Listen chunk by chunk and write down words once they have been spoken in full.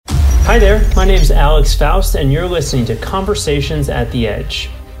Hi there, my name is Alex Faust, and you're listening to Conversations at the Edge.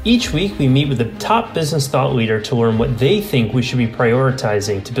 Each week, we meet with a top business thought leader to learn what they think we should be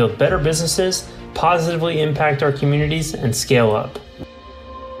prioritizing to build better businesses, positively impact our communities, and scale up.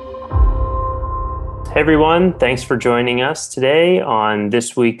 Hey everyone, thanks for joining us today on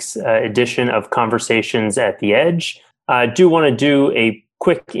this week's edition of Conversations at the Edge. I do want to do a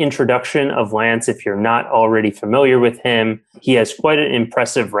quick introduction of Lance if you're not already familiar with him. He has quite an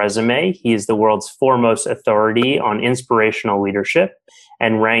impressive resume. He is the world's foremost authority on inspirational leadership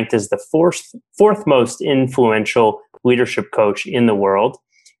and ranked as the fourth most influential leadership coach in the world.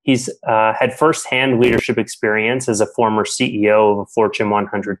 He's had firsthand leadership experience as a former CEO of a Fortune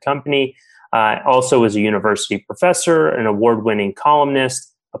 100 company, also as a university professor, an award-winning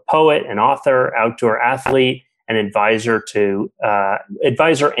columnist, a poet, an author, outdoor athlete, an advisor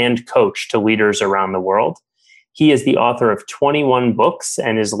and coach to leaders around the world. He is the author of 21 books,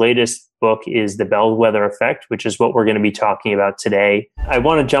 and his latest book is The Bellwether Effect, which is what we're going to be talking about today. I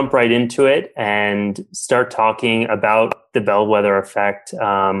want to jump right into it and start talking about the Bellwether Effect.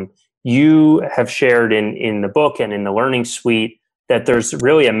 You have shared in the book and in the Learning Suite that there's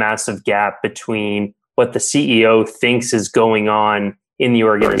really a massive gap between what the CEO thinks is going on in the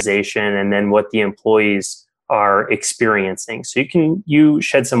organization and then what the employees are experiencing. So you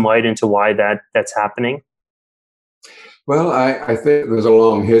shed some light into why that's happening? Well, I think there's a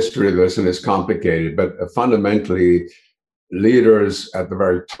long history of this and it's complicated, but fundamentally, leaders at the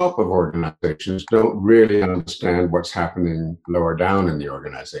very top of organizations don't really understand what's happening lower down in the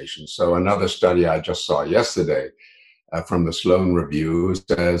organization. So another study I just saw yesterday from the Sloan Review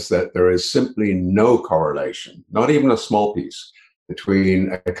says that there is simply no correlation, not even a small piece,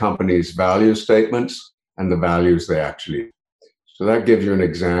 between a company's value statements and the values they actually do. So that gives you an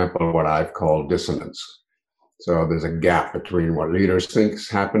example of what I've called dissonance. So there's a gap between what leaders think is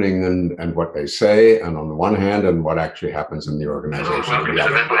happening and what they say, and on the one hand, and what actually happens in the organization.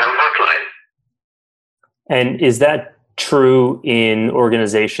 And is that true in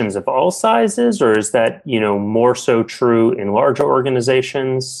organizations of all sizes, or is that, more so true in larger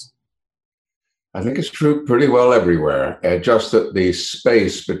organizations? I think it's true pretty well everywhere, just that the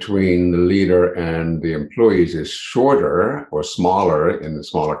space between the leader and the employees is shorter or smaller in the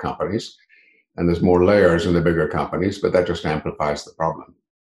smaller companies, and there's more layers in the bigger companies, but that just amplifies the problem.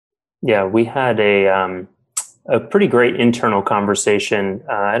 Yeah, we had a pretty great internal conversation.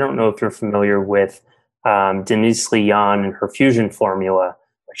 I don't know if you're familiar with Denise Lian and her fusion formula.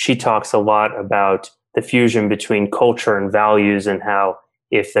 She talks a lot about the fusion between culture and values and how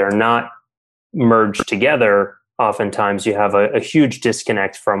if they're not merged together, oftentimes you have a huge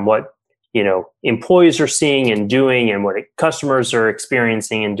disconnect from what employees are seeing and doing and what customers are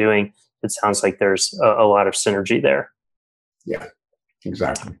experiencing and doing. It sounds like there's a lot of synergy there. Yeah,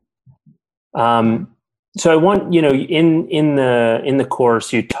 exactly. So I want, in the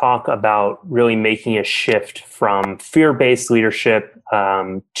course, you talk about really making a shift from fear-based leadership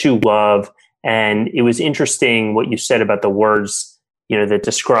to love. And it was interesting what you said about the words that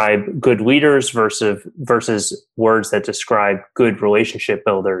describe good leaders versus words that describe good relationship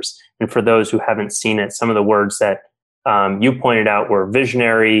builders. And for those who haven't seen it, some of the words that you pointed out were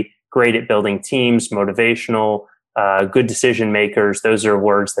visionary, great at building teams, motivational, good decision makers. Those are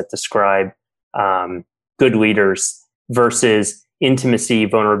words that describe good leaders versus intimacy,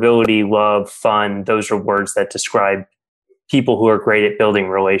 vulnerability, love, fun. Those are words that describe people who are great at building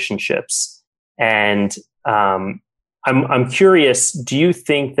relationships. And I'm curious, do you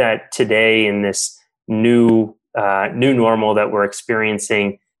think that today in this new normal that we're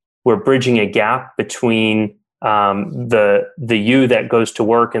experiencing, we're bridging a gap between the you that goes to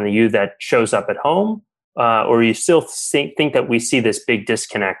work and the you that shows up at home? Or you still think that we see this big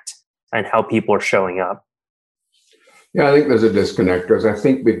disconnect in how people are showing up? Yeah, I think there's a disconnect because I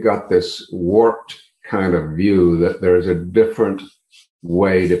think we've got this warped kind of view that there's a different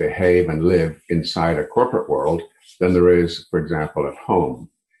way to behave and live inside a corporate world than there is, for example, at home.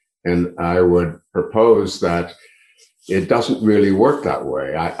 And I would propose that it doesn't really work that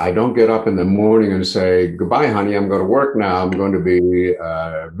way. I don't get up in the morning and say, goodbye, honey, I'm going to work now. I'm going to be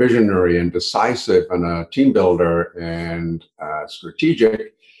visionary and decisive and a team builder and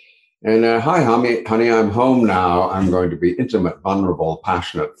strategic. And hi, honey, I'm home now. I'm going to be intimate, vulnerable,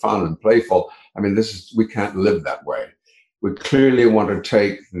 passionate, fun, and playful. I mean, we can't live that way. We clearly want to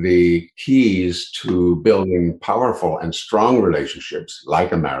take the keys to building powerful and strong relationships,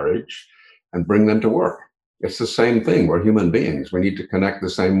 like a marriage, and bring them to work. It's the same thing. We're human beings. We need to connect the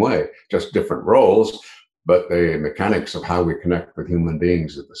same way, just different roles, but the mechanics of how we connect with human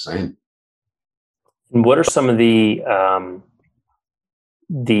beings are the same. And what are some of the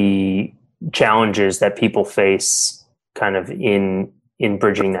the challenges that people face kind of in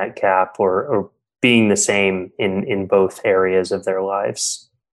bridging that gap or being the same in both areas of their lives?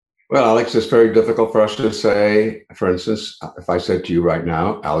 Well, Alex, it's very difficult for us to say. For instance, if I said to you right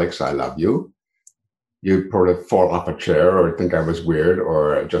now, Alex, I love you, you'd probably fall off a chair or think I was weird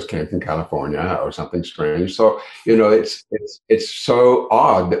or I just came from California or something strange. So, it's so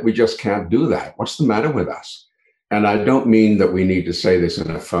odd that we just can't do that. What's the matter with us? And I don't mean that we need to say this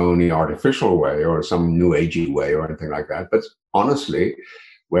in a phony, artificial way or some new agey way or anything like that. But honestly,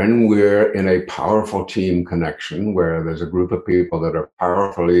 when we're in a powerful team connection where there's a group of people that are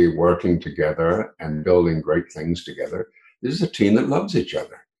powerfully working together and building great things together, this is a team that loves each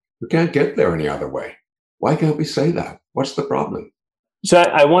other. We can't get there any other way. Why can't we say that? What's the problem? So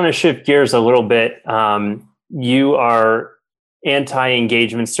I want to shift gears a little bit. You are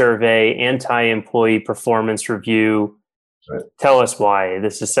anti-engagement survey, anti-employee performance review. Right. Tell us why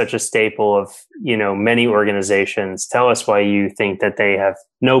this is such a staple of, many organizations. Tell us why you think that they have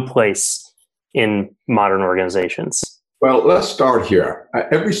no place in modern organizations. Well, let's start here.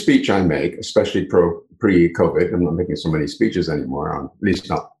 Every speech I make, especially pre-COVID, I'm not making so many speeches anymore, at least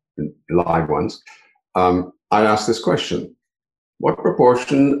not live ones. I ask this question: what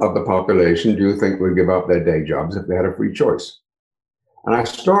proportion of the population do you think would give up their day jobs if they had a free choice? And I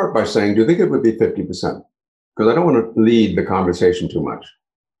start by saying, do you think it would be 50%? Because I don't want to lead the conversation too much.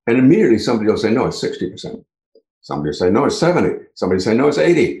 And immediately somebody will say, no, it's 60%. Somebody will say, no, it's 70. Somebody will say, no, it's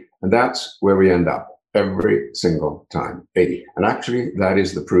 80. And that's where we end up every single time, 80. And actually, that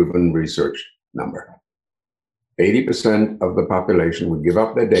is the proven research number. 80% of the population would give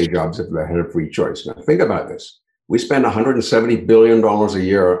up their day jobs if they had a free choice. Now, think about this. We spend $170 billion a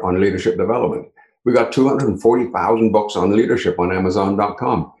year on leadership development. We got 240,000 books on leadership on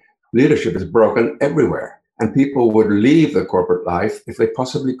Amazon.com. Leadership is broken everywhere, and people would leave the corporate life if they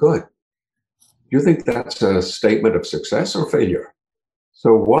possibly could. Do you think that's a statement of success or failure?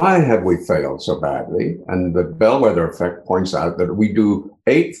 So why have we failed so badly? And the bellwether effect points out that we do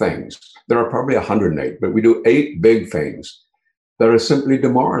 8 things. There are probably 108, but we do 8 big things that are simply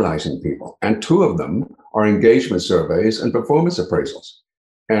demoralizing people. And 2 of them are engagement surveys and performance appraisals.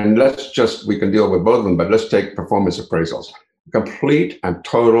 And we can deal with both of them, but let's take performance appraisals. Complete and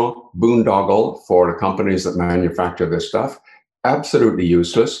total boondoggle for the companies that manufacture this stuff. Absolutely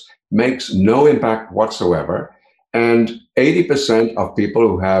useless, makes no impact whatsoever. And 80% of people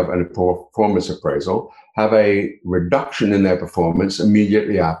who have a performance appraisal have a reduction in their performance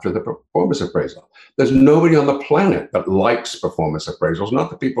immediately after the performance appraisal. There's nobody on the planet that likes performance appraisals, not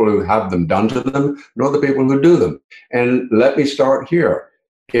the people who have them done to them, nor the people who do them. And let me start here.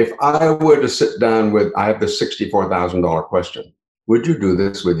 If I were to sit down I have this $64,000 question, would you do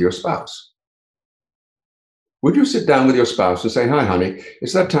this with your spouse? Would you sit down with your spouse and say, hi, honey,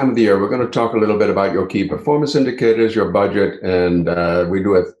 it's that time of the year. We're going to talk a little bit about your key performance indicators, your budget, and we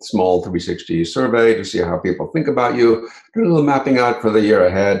do a small 360 survey to see how people think about you, do a little mapping out for the year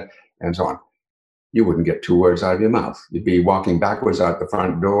ahead, and so on. You wouldn't get 2 words out of your mouth. You'd be walking backwards out the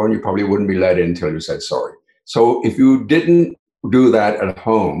front door, and you probably wouldn't be let in until you said sorry. So if you didn't do that at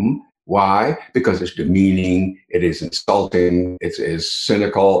home, why? Because it's demeaning, it is insulting, it is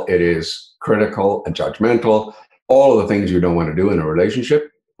cynical, it is critical and judgmental, all of the things you don't want to do in a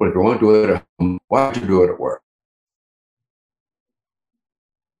relationship. But if you want to do it at home, why don't you do it at work?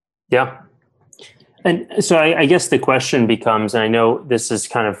 Yeah. And so I guess the question becomes, and I know this is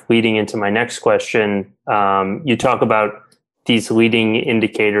kind of leading into my next question, you talk about these leading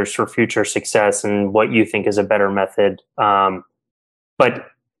indicators for future success and what you think is a better method. But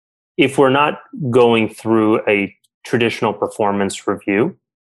if we're not going through a traditional performance review,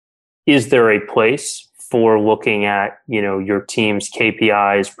 is there a place for looking at, your team's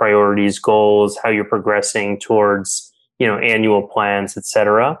KPIs, priorities, goals, how you're progressing towards, annual plans, et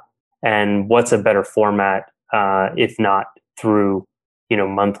cetera? And what's a better format, if not through,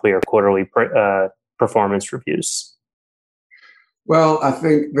 monthly or quarterly performance reviews? Well, I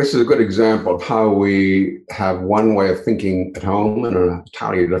think this is a good example of how we have one way of thinking at home and an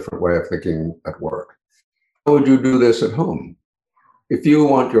entirely different way of thinking at work. How would you do this at home? If you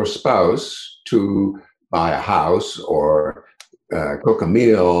want your spouse to buy a house or cook a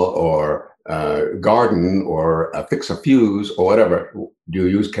meal or garden or fix a fuse or whatever, do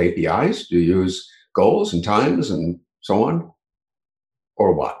you use KPIs? Do you use goals and times and so on?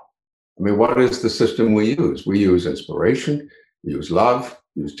 Or what? I mean, what is the system we use? We use inspiration. We use love,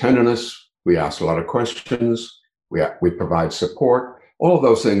 we use tenderness, we ask a lot of questions, we provide support. All of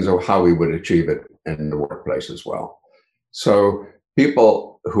those things are how we would achieve it in the workplace as well. So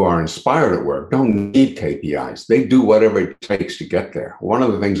people who are inspired at work don't need KPIs. They do whatever it takes to get there. One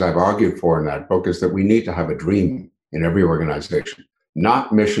of the things I've argued for in that book is that we need to have a dream in every organization,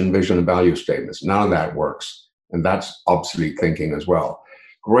 not mission, vision, and value statements. None of that works. And that's obsolete thinking as well.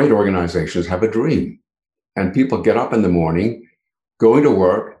 Great organizations have a dream. And people get up in the morning, going to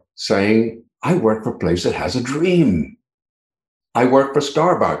work, saying, I work for a place that has a dream. I work for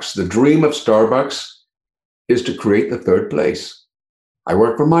Starbucks. The dream of Starbucks is to create the third place. I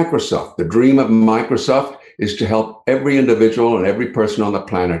work for Microsoft. The dream of Microsoft is to help every individual and every person on the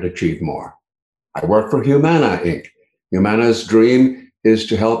planet achieve more. I work for Humana Inc. Humana's dream is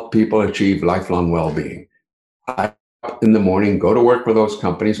to help people achieve lifelong well-being. I up in the morning, go to work for those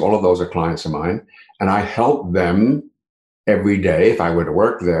companies. All of those are clients of mine. And I help them every day, if I were to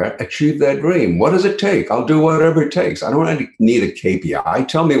work there, achieve their dream. What does it take? I'll do whatever it takes. I don't need a KPI.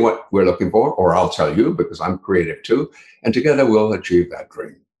 Tell me what we're looking for, or I'll tell you because I'm creative too. And together we'll achieve that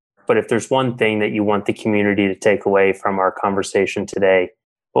dream. But if there's one thing that you want the community to take away from our conversation today,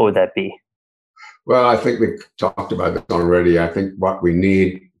 what would that be? Well, I think we've talked about this already. I think what we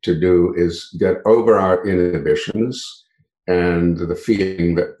need to do is get over our inhibitions and the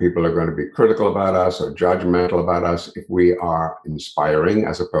feeling that people are going to be critical about us or judgmental about us if we are inspiring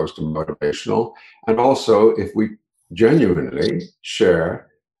as opposed to motivational. And also if we genuinely share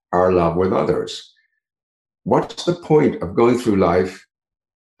our love with others. What's the point of going through life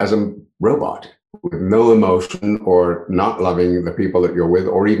as a robot with no emotion or not loving the people that you're with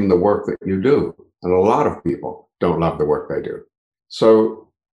or even the work that you do? And a lot of people don't love the work they do. So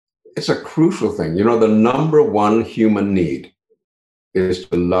it's a crucial thing. You know, the number one human need is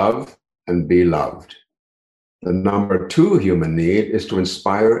to love and be loved. The number two human need is to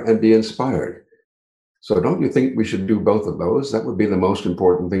inspire and be inspired. So don't you think we should do both of those? That would be the most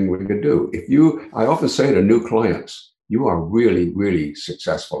important thing we could do. I often say to new clients, you are really, really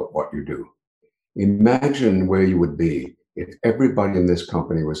successful at what you do. Imagine where you would be if everybody in this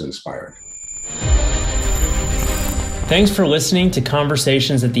company was inspired. Thanks for listening to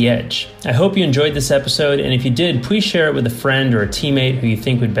Conversations at the Edge. I hope you enjoyed this episode, and if you did, please share it with a friend or a teammate who you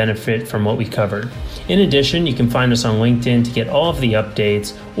think would benefit from what we covered. In addition, you can find us on LinkedIn to get all of the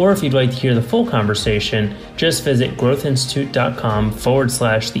updates, or if you'd like to hear the full conversation, just visit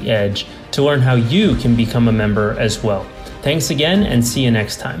growthinstitute.com/the edge to learn how you can become a member as well. Thanks again, and see you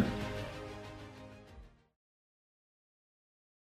next time.